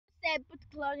Hey, put the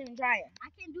clothes in the dryer. I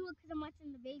can't do it because I'm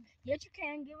watching the baby. Yes, you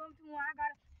can. Give them to me. I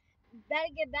gotta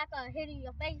better get back on hitting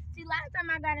your face. See, last time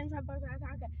I got in trouble,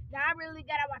 now I really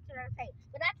gotta watch it on tape.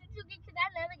 But that's what you get because I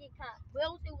never get caught.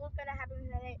 We'll see what's gonna happen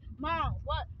today. Mom,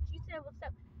 what? She said, "What's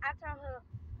up?" I told her,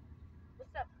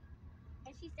 "What's up?"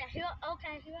 And she said, here I come.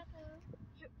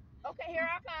 Okay, here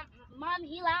I come. Mom,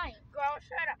 he lying. Girl,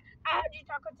 shut up. I heard you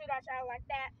talking to that child like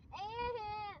that.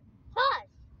 Hush.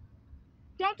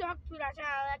 Don't talk to that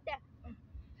child like that.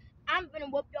 I'm gonna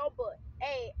whoop your butt.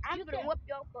 Hey, I'm You gonna can. whoop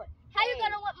your butt. How you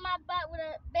gonna whip my butt?